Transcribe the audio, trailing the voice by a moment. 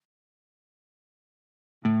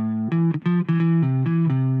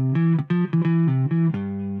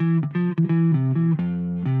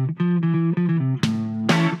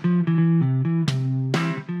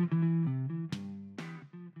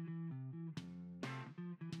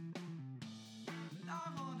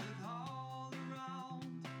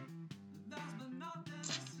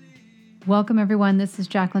Welcome, everyone. This is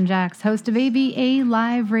Jacqueline Jax, host of ABA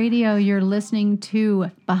Live Radio. You're listening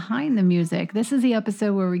to Behind the Music. This is the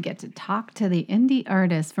episode where we get to talk to the indie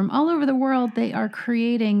artists from all over the world. They are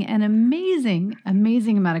creating an amazing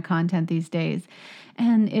amount of content these days.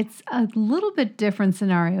 And it's a little bit different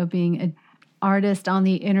scenario being an artist on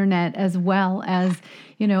the internet as well as,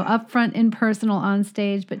 upfront and personal on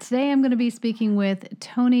stage. But today I'm going to be speaking with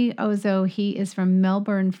Tony Ozo. He is from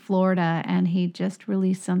Melbourne, Florida, and he just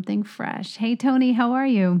released something fresh. Hey, Tony, how are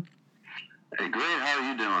you? Hey, great. How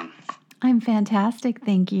are you doing? I'm fantastic.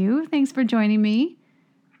 Thank you. Thanks for joining me.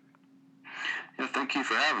 Yeah, thank you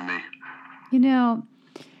for having me.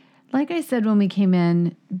 Like I said when we came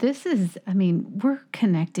in, we're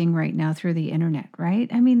connecting right now through the internet, right?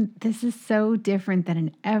 This is so different than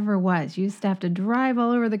it ever was. You used to have to drive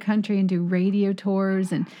all over the country and do radio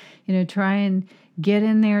tours and, try and get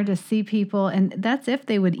in there to see people. And that's if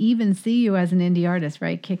they would even see you as an indie artist,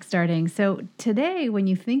 right? Kickstarting. So today, when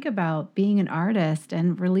you think about being an artist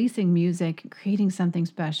and releasing music, creating something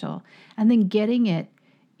special, and then getting it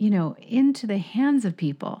into the hands of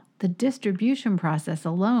people, the distribution process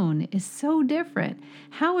alone is so different.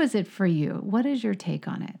 How is it for you? What is your take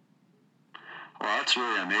on it? Well, that's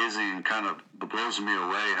really amazing and kind of blows me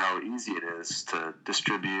away how easy it is to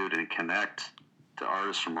distribute and connect to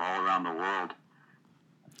artists from all around the world.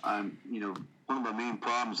 One of the main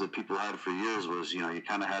problems that people had for years was, you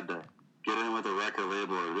kind of had to get in with a record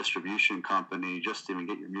label or a distribution company just to even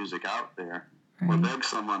get your music out there. Right. Or beg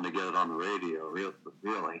someone to get it on the radio,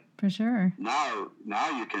 really. For sure. Now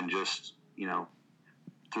you can just,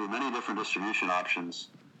 through many different distribution options,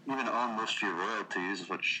 even own most of your royalties,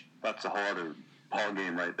 which that's a whole other ball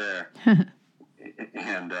game right there.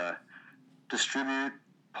 And distribute,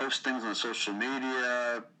 post things on social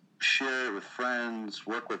media, share it with friends,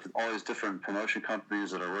 work with all these different promotion companies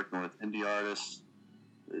that are working with indie artists.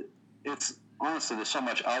 It's honestly, there's so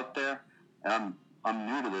much out there, and I'm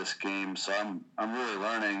new to this game, so I'm really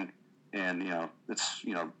learning, and it's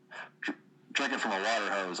drinking from a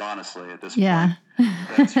water hose, honestly, at this point.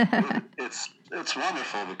 It's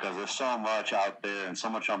wonderful because there's so much out there and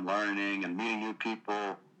so much I'm learning and meeting new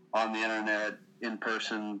people on the internet, in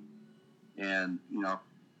person, and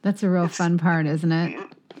that's a real fun part, isn't it?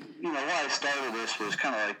 Why I started this was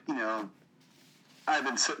kind of like I've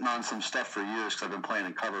been sitting on some stuff for years because I've been playing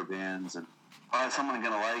in cover bands and. Oh, is someone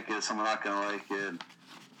going to like it? Is someone not going to like it?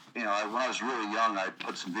 When I was really young, I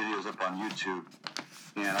put some videos up on YouTube,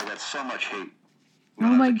 and I got so much hate. Oh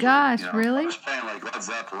my gosh, really? I was playing like Led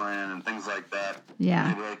Zeppelin and things like that. Yeah.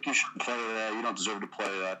 And they'd be like, you shouldn't play that. You don't deserve to play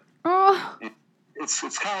that. Oh. It's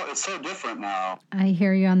so different now. I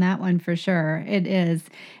hear you on that one for sure. It is.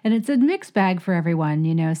 And it's a mixed bag for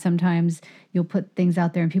everyone. Sometimes you'll put things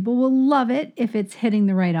out there and people will love it if it's hitting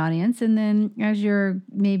the right audience. And then as you're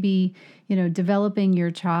maybe, developing your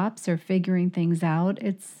chops or figuring things out,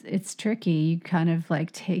 it's tricky. You kind of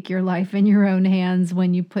like take your life in your own hands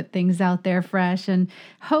when you put things out there fresh and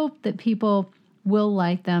hope that people will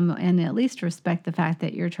like them and at least respect the fact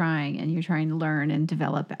that you're trying to learn and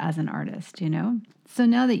develop as an artist, So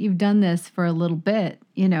now that you've done this for a little bit,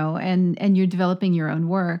 and you're developing your own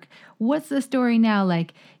work, what's the story now?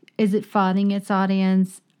 Like, is it finding its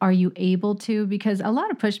audience? Are you able to? Because a lot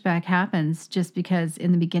of pushback happens just because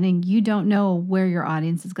in the beginning, you don't know where your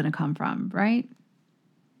audience is going to come from, right?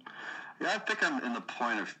 Yeah, I think I'm in the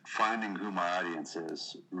point of finding who my audience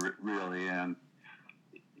is, really, and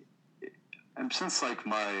since like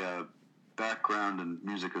my background in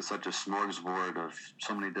music is such a smorgasbord of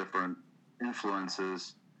so many different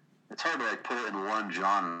influences, it's hard to like put it in one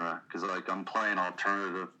genre because like I'm playing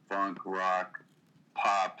alternative, funk, rock,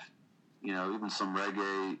 pop, even some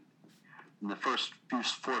reggae. In the first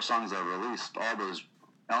 4 songs I've released, all those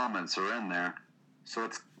elements are in there, so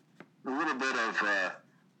it's a little bit of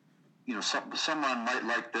someone might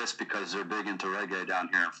like this because they're big into reggae down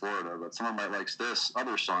here in Florida, but someone might like this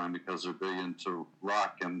other song because they're big into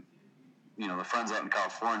rock, and the friends out in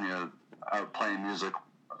California out playing music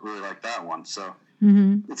really like that one. So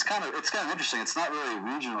it's kind of interesting. It's not really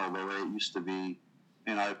regional the way it used to be,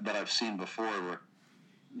 that I've seen before. Where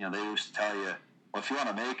they used to tell you, well, if you want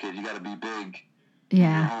to make it, you got to be big.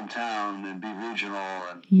 Yeah. In your hometown and be regional.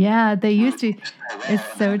 And yeah, they used to.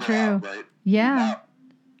 It's so true. Right? Yeah. Now,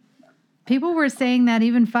 people were saying that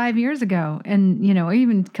even 5 years ago, and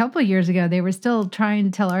even a couple of years ago, they were still trying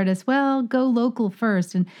to tell artists, well, go local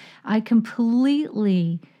first. And I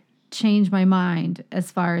completely changed my mind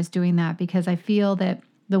as far as doing that because I feel that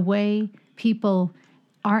the way people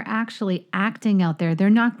are actually acting out there, they're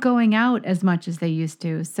not going out as much as they used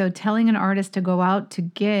to. So telling an artist to go out to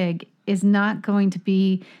gig is not going to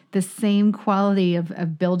be the same quality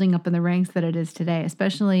of building up in the ranks that it is today,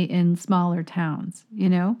 especially in smaller towns, you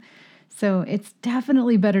know? So it's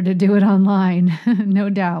definitely better to do it online, no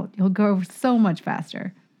doubt. You'll go so much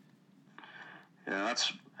faster. Yeah,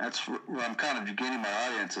 that's where I'm kind of gaining my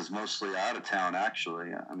audience is mostly out of town,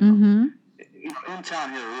 actually. I mean, in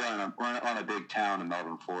town here, we're on a big town in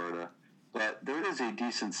Melbourne, Florida, but there is a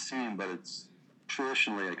decent scene, but it's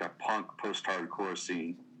traditionally like a punk post-hardcore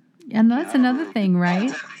scene. And that's another thing,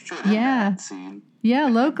 right? Yeah. Yeah,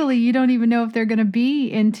 locally, you don't even know if they're going to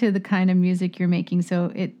be into the kind of music you're making.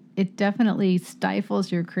 So it definitely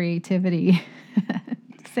stifles your creativity,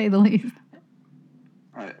 to say the least.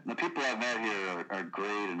 Right. The people I've met here are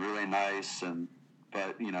great and really nice,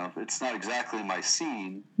 but you know, it's not exactly my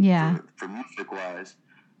scene. Yeah. For music-wise.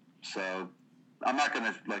 So I'm not going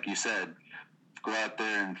to, like you said, go out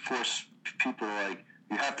there and force people like,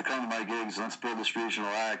 you have to come to my gigs, let's build this regional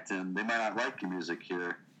act, and they might not like your music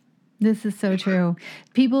here. This is so true.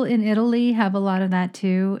 People in Italy have a lot of that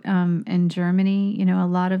too. In Germany, you know, a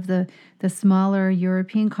lot of the smaller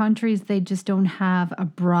European countries, they just don't have a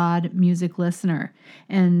broad music listener,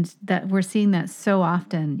 and that we're seeing that so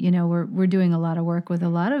often. You know, we're doing a lot of work with a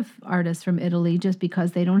lot of artists from Italy just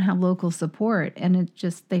because they don't have local support, and it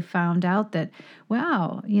just they found out that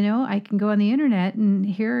wow, you know, I can go on the internet and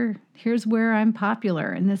here's where I'm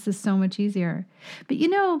popular, and this is so much easier. But you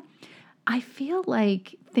know, I feel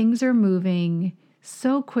like things are moving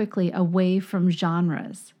so quickly away from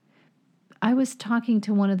genres. I was talking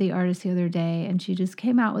to one of the artists the other day, and she just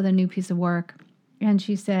came out with a new piece of work, and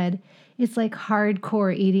she said, it's like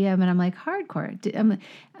hardcore EDM. And I'm like, hardcore?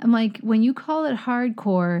 I'm like, when you call it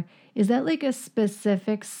hardcore, is that like a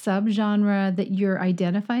specific subgenre that you're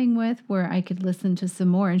identifying with where I could listen to some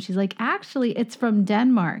more? And she's like, actually, it's from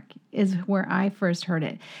Denmark is where I first heard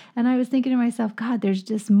it. And I was thinking to myself, God, there's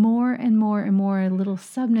just more and more and more little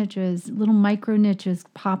sub-niches, little micro niches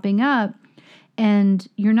popping up. And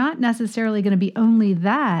you're not necessarily going to be only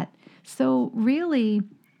that. So really,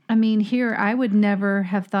 I mean, here, I would never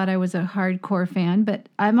have thought I was a hardcore fan, but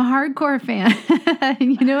I'm a hardcore fan.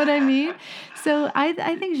 You know what I mean? So I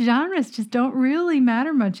think genres just don't really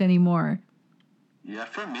matter much anymore. Yeah,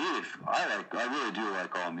 for me, I really do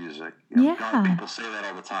like all music. You know, yeah. People say that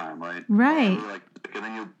all the time, right? Right. Really and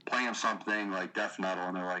then you play them something like death metal,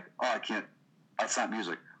 and they're like, "Oh, I can't. That's not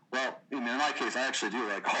music." Well, in my case, I actually do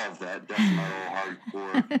like all of that: death metal,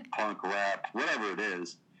 hardcore, punk, rap, whatever it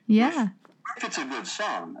is. Yeah. If it's a good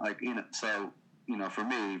song, like so for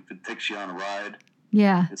me, if it takes you on a ride,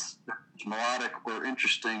 yeah, it's melodic or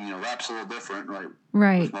interesting. You know, rap's a little different, right?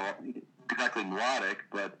 Right. It's exactly melodic,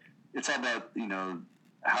 but it's all about,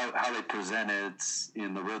 how they present it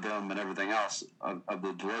in the rhythm and everything else of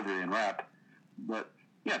the delivery in rap. But,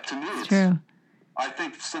 yeah, to me, it's true. I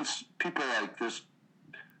think since people like this,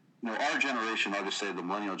 our generation, I'll just say the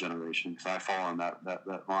millennial generation, because I fall on that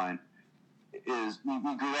line, is we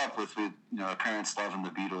grew up with our parents loving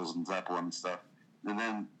the Beatles and Zeppelin and stuff. And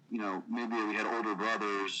then, maybe we had older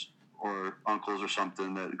brothers or uncles or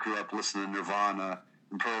something that grew up listening to Nirvana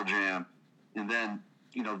and Pearl Jam. And then,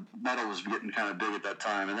 metal was getting kind of big at that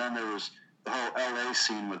time. And then there was the whole LA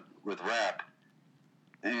scene with rap.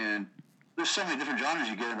 And there's so many different genres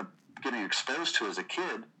you end up getting exposed to as a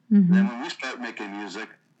kid. Mm-hmm. And then when we start making music,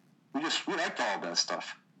 we liked all that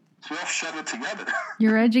stuff. So we all shove it together.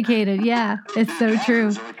 You're educated. Yeah, it's so true.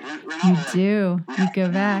 Like, you do. You go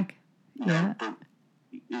back. Yeah.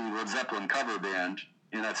 Led Zeppelin cover band,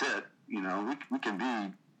 and that's it. We can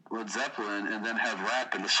be Led Zeppelin and then have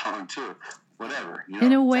rap in the song too. Whatever.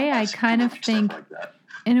 In a way, I kind of think.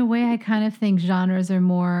 In a way, I kind of think genres are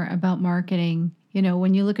more about marketing.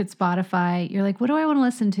 When you look at Spotify, you're like, what do I want to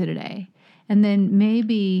listen to today? And then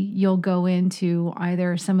maybe you'll go into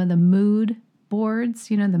either some of the mood boards,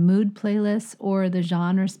 the mood playlists or the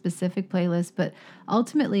genre specific playlists. But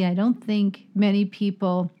ultimately, I don't think many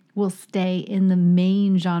people will stay in the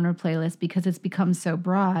main genre playlist because it's become so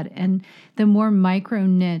broad. And the more micro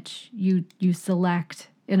niche you select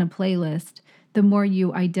in a playlist, the more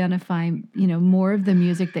you identify, more of the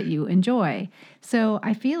music that you enjoy. So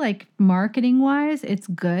I feel like marketing-wise, it's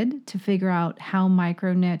good to figure out how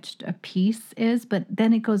micro-niched a piece is, but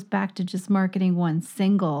then it goes back to just marketing one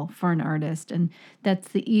single for an artist, and that's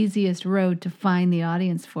the easiest road to find the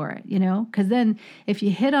audience for it, Because then if you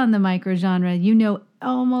hit on the micro-genre,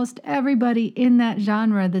 almost everybody in that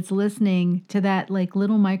genre that's listening to that like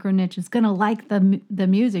little micro niche is going to like the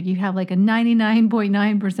music. You have like a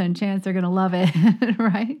 99.9% chance they're going to love it,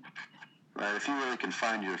 right? Right. If you really can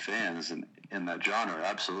find your fans in that genre,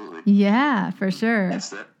 absolutely. Yeah, for sure.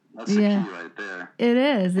 That's it. That's the key right there. It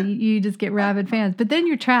is. You just get rabid fans. But then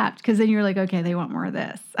you're trapped because then you're like, okay, they want more of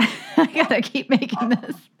this. I got to keep making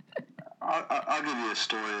this. I'll give you a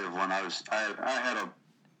story of when I had a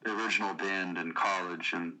original band in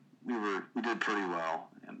college, and we did pretty well,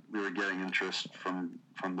 and we were getting interest from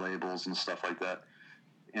labels and stuff like that,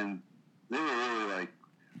 and they were really like,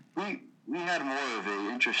 we had more of a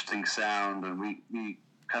interesting sound, and we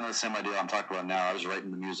kind of the same idea I'm talking about now. I was writing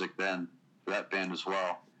the music then for that band as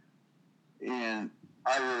well, and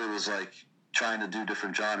I really was like trying to do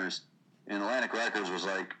different genres, and Atlantic Records was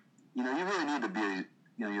like, you really need to be,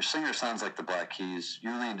 your singer sounds like the Black Keys.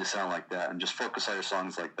 You really need to sound like that, and just focus on your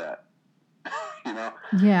songs like that.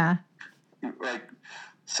 Yeah. Like,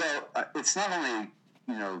 so it's not only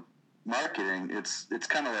marketing. It's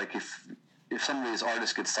kind of like if some of these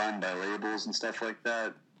artists get signed by labels and stuff like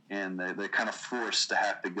that, and they're kind of forced to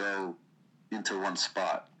have to go into one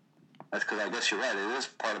spot. That's because I guess you're right. It is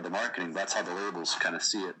part of the marketing. That's how the labels kind of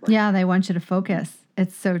see it. Like, yeah, they want you to focus.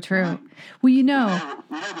 It's so true. Well, we know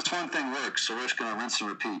this one thing works, so we're just going to rinse and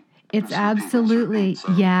repeat. It's absolutely,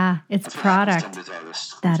 yeah, it's product.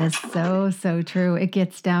 That is so true. It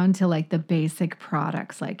gets down to like the basic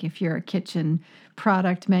products. Like if you're a kitchen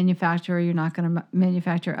product manufacturer, you're not going to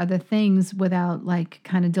manufacture other things without like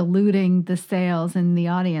kind of diluting the sales and the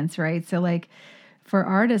audience, right? So like for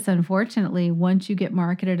artists, unfortunately, once you get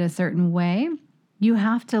marketed a certain way, you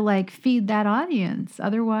have to like feed that audience.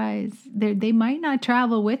 Otherwise, they might not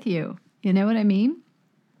travel with you. You know what I mean?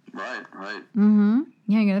 Right. Mm-hmm.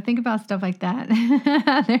 Yeah, you got to think about stuff like that.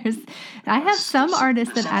 I have some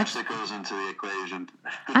artists that actually goes into the equation.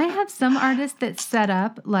 I have some artists that set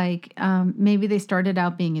up like maybe they started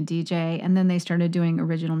out being a DJ and then they started doing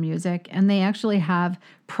original music, and they actually have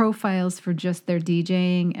profiles for just their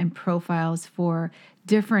DJing and profiles for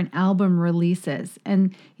different album releases.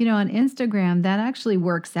 And on Instagram that actually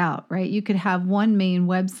works out, right? You could have one main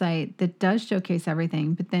website that does showcase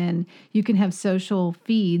everything, but then you can have social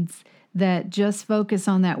feeds that just focus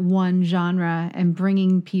on that one genre and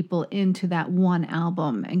bringing people into that one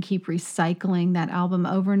album and keep recycling that album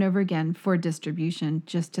over and over again for distribution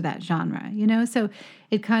just to that genre, So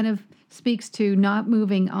it kind of speaks to not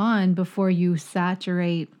moving on before you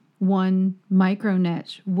saturate one micro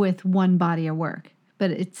niche with one body of work.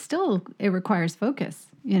 But it requires focus,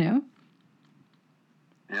 Yeah,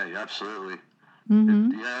 absolutely.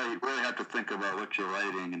 Mm-hmm. You really have to think about what you're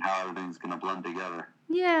writing and how everything's going to blend together.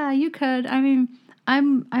 Yeah, you could. I mean,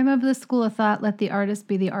 I'm of the school of thought, let the artist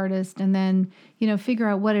be the artist, and then, figure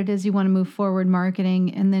out what it is you want to move forward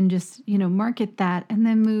marketing, and then just, market that, and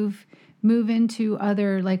then move into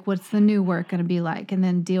other, like, what's the new work going to be like, and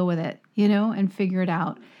then deal with it, and figure it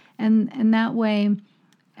out. And that way,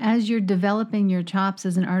 as you're developing your chops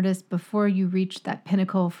as an artist before you reach that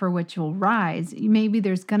pinnacle for which you'll rise, maybe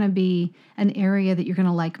there's going to be an area that you're going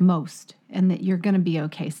to like most and that you're going to be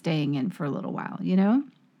okay staying in for a little while,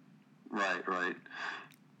 Right.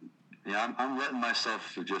 Yeah, I'm letting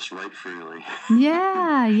myself just write freely.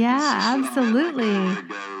 Yeah, absolutely. Where it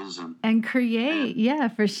goes and create. Yeah,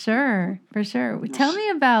 for sure. Tell me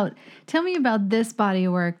about this body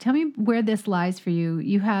of work. Tell me where this lies for you.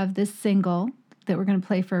 You have this single that we're going to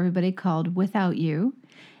play for everybody called Without You.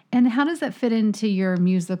 And how does that fit into your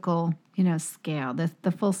musical, scale,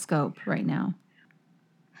 the full scope right now?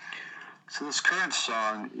 So this current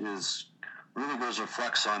song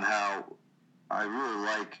reflects on how I really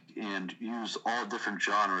like and use all different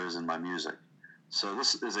genres in my music. So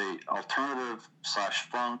this is a alternative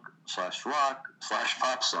 /funk /rock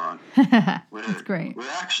 /pop song. That's great. Where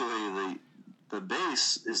actually the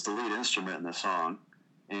bass is the lead instrument in the song,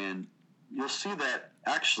 and you'll see that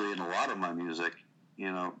actually in a lot of my music.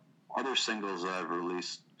 Other singles that I've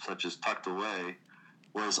released, such as Tucked Away,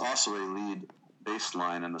 was also a lead bass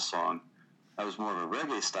line in the song. That was more of a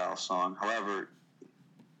reggae style song. However,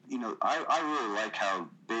 I really like how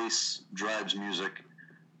bass drives music,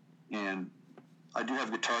 and I do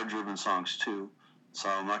have guitar driven songs too, so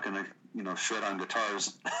I'm not going to shred on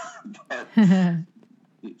guitars. But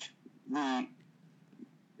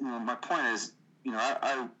my point is,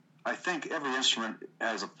 I think every instrument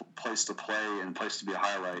has a place to play and a place to be a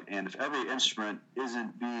highlight, and if every instrument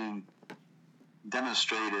isn't being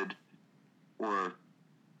demonstrated or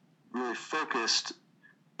really focused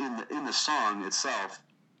in the song itself,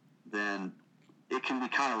 then it can be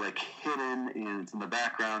kind of like hidden and it's in the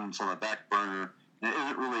background, it's on the back burner, and it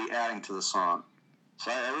isn't really adding to the song. So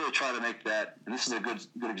I really try to make that, and this is a good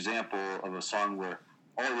example of a song where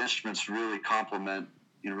all the instruments really complement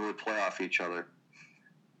and really play off each other.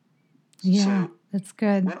 Yeah, so that's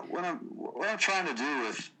good. What I'm trying to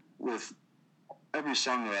do with every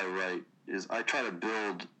song that I write is I try to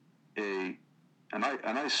build a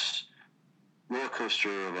nice roller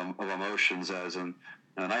coaster of emotions, as in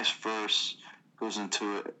a nice verse goes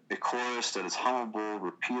into a chorus that is hummable,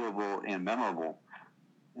 repeatable, and memorable.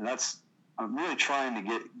 And I'm really trying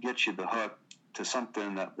to get you the hook to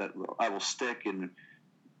something that I will stick and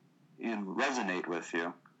resonate with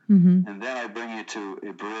you. Mm-hmm. And then I bring you to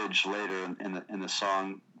a bridge later in the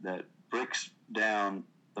song that breaks down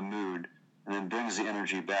the mood and then brings the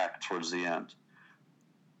energy back towards the end.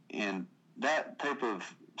 And that type of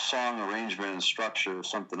song arrangement and structure is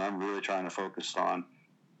something I'm really trying to focus on.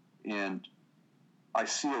 And I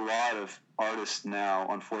see a lot of artists now,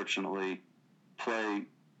 unfortunately, play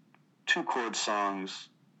 2-chord songs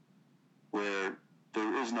where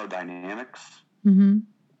there is no dynamics. Mm-hmm.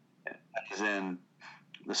 As in,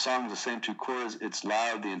 the song's the same 2 chords, it's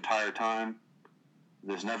loud the entire time.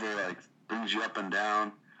 There's never brings you up and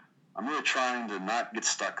down. I'm really trying to not get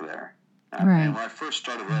stuck there. Right. And when I first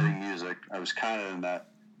started writing music, I was kind of in that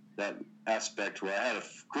aspect where I had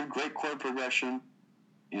a great chord progression,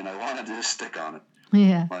 and I wanted to just stick on it.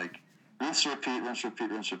 Yeah. Rinse, repeat, rinse,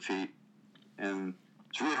 repeat, rinse, repeat. And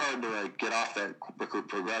it's really hard to get off that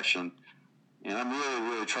progression. And I'm really,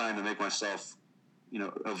 really trying to make myself,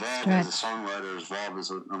 evolve as a songwriter, evolve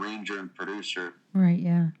as an arranger and producer. Right,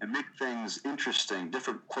 yeah. And make things interesting,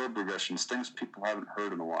 different chord progressions, things people haven't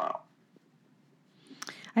heard in a while.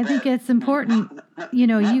 I think it's important, you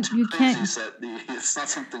can't. It's not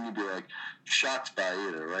something you'd be shocked by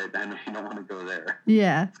either, right? I know you don't want to go there.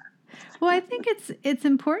 Yeah. Well, I think it's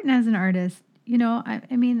important as an artist. I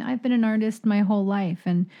mean, I've been an artist my whole life,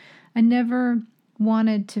 and I never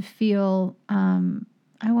wanted to feel, I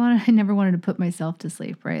never wanted to put myself to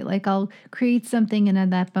sleep, right? I'll create something, and at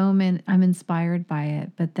that moment I'm inspired by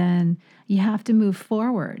it, but then you have to move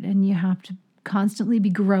forward, and you have to constantly be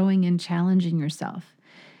growing and challenging yourself.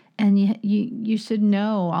 And you should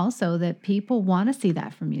know also that people want to see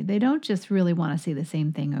that from you. They don't just really want to see the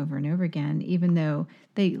same thing over and over again, even though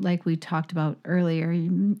they, like we talked about earlier,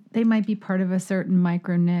 they might be part of a certain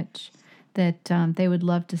micro niche that they would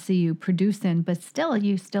love to see you produce in, but still,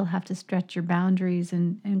 you still have to stretch your boundaries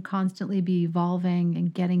and constantly be evolving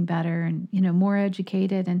and getting better and, more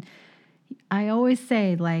educated. And I always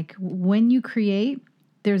say, when you create,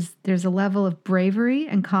 there's a level of bravery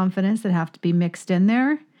and confidence that have to be mixed in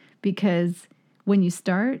there. Because when you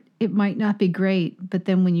start, it might not be great, but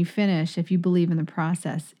then when you finish, if you believe in the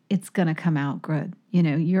process, it's going to come out good.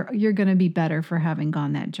 You're going to be better for having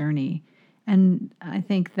gone that journey. And I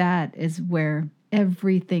think that is where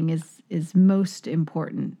everything is most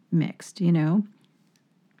important mixed, Yeah,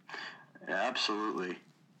 absolutely.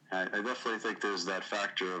 I definitely think there's that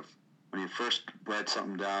factor of when you first write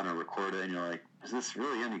something down or record it and you're like, is this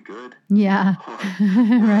really any good? Yeah.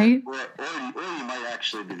 Right? Or you might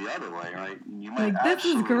actually be the other way, right? You might this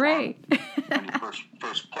is great. When you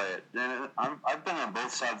first play it. And I've been on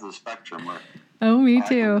both sides of the spectrum where... Oh, me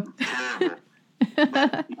too. Terrible.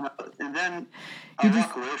 But, and then I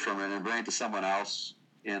walk away from it and bring it to someone else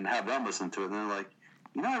and have them listen to it. And they're like,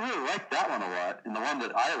 I really like that one a lot. And the one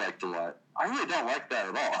that I liked a lot, I really don't like that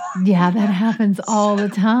at all. Yeah, that happens all the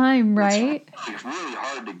time, right? It's really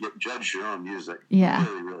hard to judge your own music. Yeah.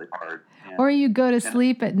 Really, really hard. And, or you go to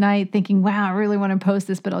sleep at night thinking, wow, I really want to post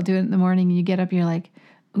this, but I'll do it in the morning. And you get up, you're like,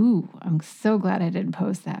 ooh, I'm so glad I didn't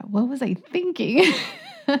post that. What was I thinking?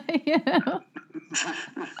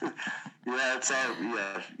 Yeah, it's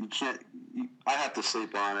you can't. I have to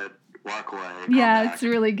sleep on it, walk away. Yeah, it's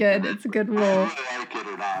really good. It's a good rule. Whether I like it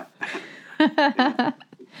or not.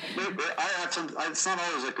 It's not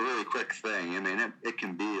always a really quick thing. I mean, it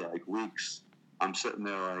can be weeks. I'm sitting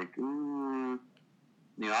there ooh.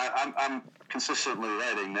 I'm consistently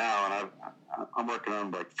writing now, and I'm working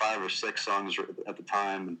on 5 or 6 songs at the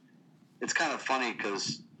time, and it's kind of funny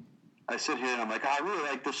because I sit here and I'm like, I really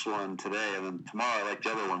like this one today, and then tomorrow I like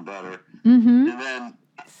the other one better. Mm-hmm. And then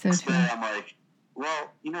next day I'm like,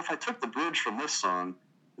 well, if I took the bridge from this song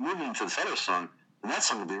and moved it into this other song, then that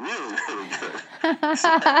song would be really, really good.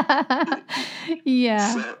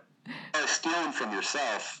 Yeah. So, stealing from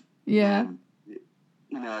yourself. Yeah. And,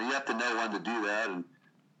 you have to know when to do that. And,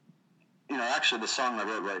 actually the song I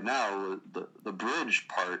wrote right now, the bridge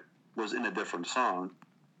part was in a different song.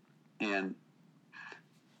 And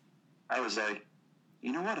I was like,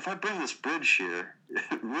 you know what? If I bring this bridge here,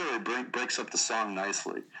 it really breaks up the song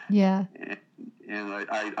nicely. Yeah. And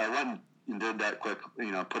I went and did that quick,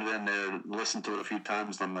 put it in there, listened to it a few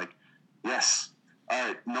times, and I'm like, yes, all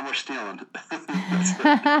right, no more stealing. That's it.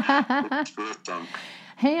 That's for this song.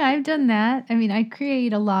 Hey, I've done that. I mean, I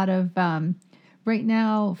create a lot of, right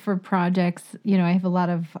now for projects, I have a lot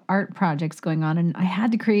of art projects going on, and I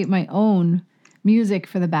had to create my own music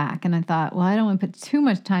for the back. And I thought, well, I don't want to put too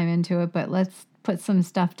much time into it, but let's put some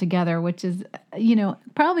stuff together, which is,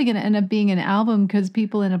 probably going to end up being an album because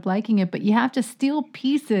people end up liking it, but you have to steal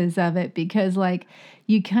pieces of it because like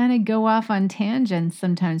you kind of go off on tangents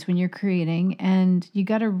sometimes when you're creating, and you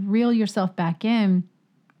got to reel yourself back in.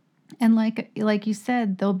 And like you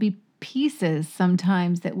said, there'll be pieces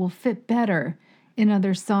sometimes that will fit better in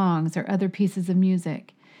other songs or other pieces of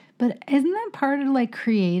music. But isn't that part of like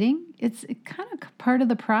creating? It's kind of part of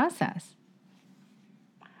the process.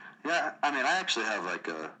 Yeah, I mean, I actually have like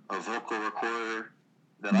a vocal recorder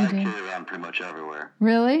that I carry around pretty much everywhere.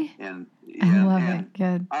 Really? And I love it.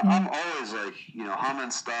 Good. I'm always like,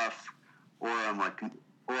 humming stuff, or I'm like,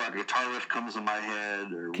 or a guitar riff comes in my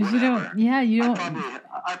head, or whatever. You don't.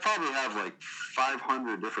 I probably have like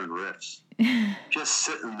 500 different riffs just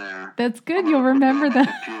sitting there. That's good. You'll remember them.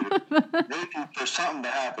 Maybe there's something to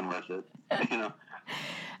happen with it,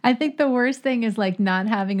 I think the worst thing is like not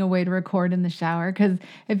having a way to record in the shower, because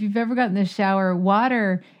if you've ever gotten in the shower,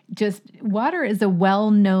 water is a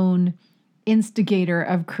well-known instigator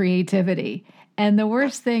of creativity. And the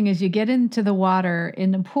worst thing is you get into the water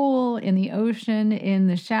in the pool, in the ocean, in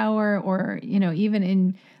the shower, or, even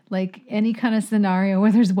in like any kind of scenario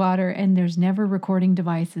where there's water and there's never recording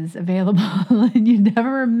devices available and you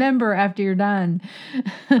never remember after you're done.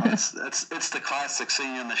 It's the classic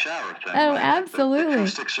singing in the shower thing. Oh, right? Absolutely. The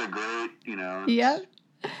acoustics are great, Yep.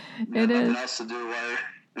 It is. Nothing else to do while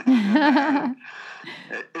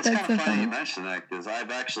it's That's kind of so funny you mention that, because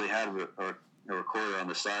I've actually had a recorder on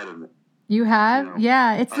the side of it. You have?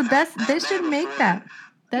 Yeah, it's the best. They should make that.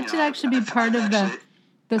 That should actually be part of the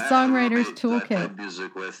songwriter's toolkit. I played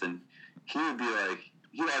music with, and he would be like,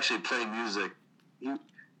 he would actually play music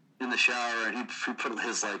in the shower, and he'd put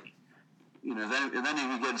his like, then he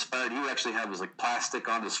would get inspired. He would actually have his like plastic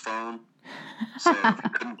on his phone, so if he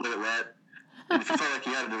couldn't get it wet, and if he felt like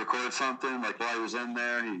he had to record something, like while he was in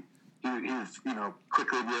there, he would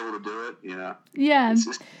quickly be able to do it. Yeah,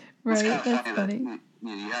 right. That's funny. That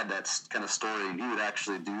you had that kind of story, and he would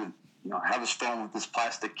actually do. Have his phone with this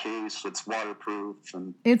plastic case that's waterproof,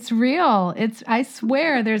 and it's real. I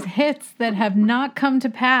swear there's hits that have not come to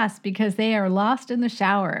pass because they are lost in the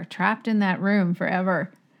shower, trapped in that room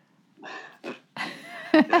forever.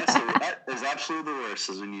 That is absolutely the worst,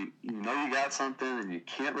 is when you you got something and you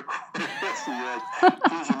can't record it, so you're like,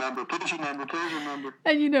 please remember.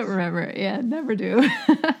 And you don't remember it. Yeah, never do.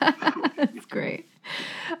 That's great.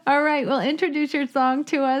 All right. Well, introduce your song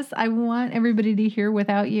to us. I want everybody to hear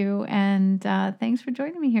Without You. And thanks for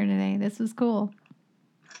joining me here today. This was cool.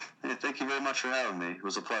 Hey, thank you very much for having me. It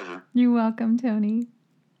was a pleasure. You're welcome, Tony.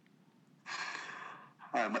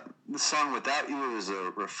 This song, Without You, is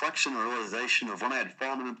a reflection or realization of when I had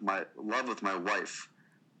fallen into my love with my wife.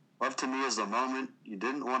 Love to me is the moment you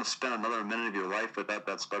didn't want to spend another minute of your life without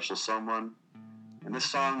that special someone. And this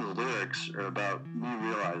song's lyrics are about me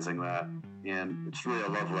realizing that, and it's really a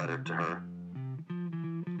love letter to her.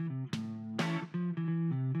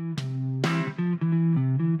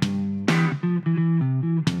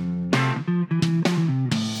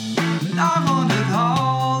 I wandered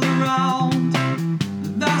all around,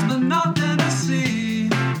 there's been nothing to see,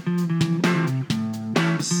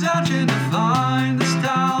 searching to find this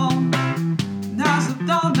town, has it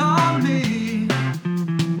dawned on me.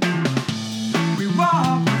 We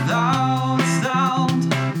walk without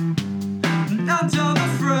sound, enter the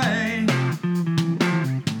fray,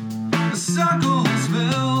 the circles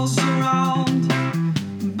will surround,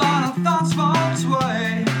 but our thoughts won't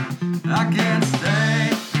sway. I can't stay.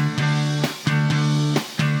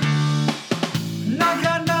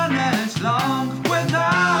 Long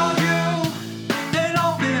without you, it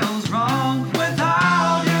all feels wrong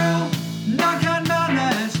without you. Not gonna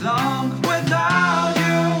manage long without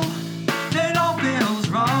you, it all feels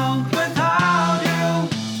wrong without you.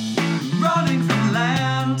 Running from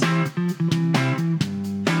land,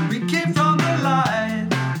 we came from the light.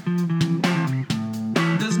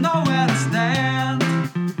 There's nowhere to stand,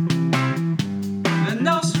 and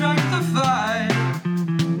no strength to fight.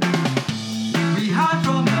 We hide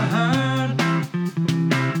from the hurt,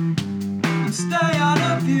 stay out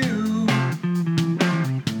of view.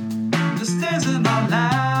 This isn't our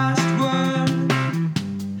last word,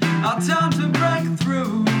 our time to break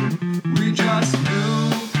through.